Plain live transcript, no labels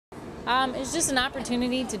It's just an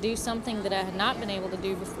opportunity to do something that I had not been able to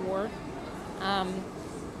do before,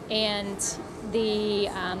 and the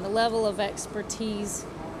level of expertise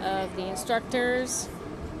of the instructors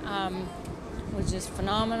was just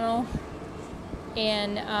phenomenal.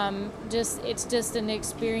 And it's just an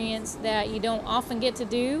experience that you don't often get to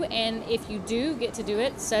do, and if you do get to do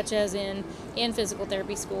it, such as in physical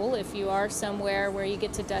therapy school, if you are somewhere where you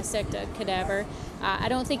get to dissect a cadaver, I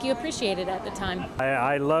don't think you appreciate it at the time.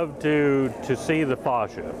 I love to see the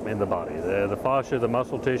fascia in the body, the fascia, the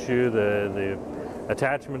muscle tissue, the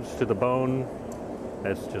attachments to the bone.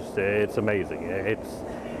 It's amazing.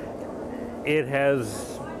 It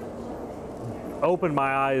has opened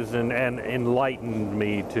my eyes and enlightened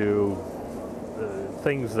me to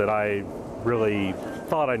things that I really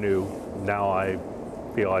thought I knew. Now I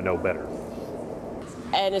feel I know better.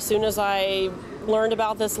 And as soon as I learned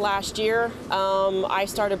about this last year, I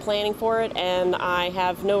started planning for it, and I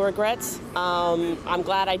have no regrets. I'm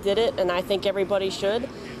glad I did it, and I think everybody should.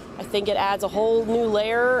 I think it adds a whole new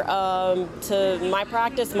layer to my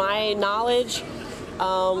practice, my knowledge.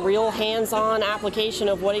 Real hands-on application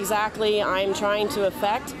of what exactly I'm trying to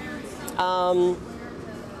affect, and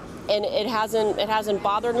it hasn't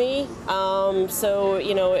bothered me. So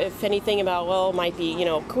if anything about it might be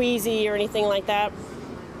queasy or anything like that,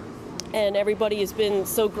 and everybody has been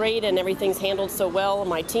so great and everything's handled so well.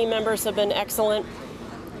 My team members have been excellent.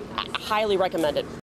 I highly recommend it.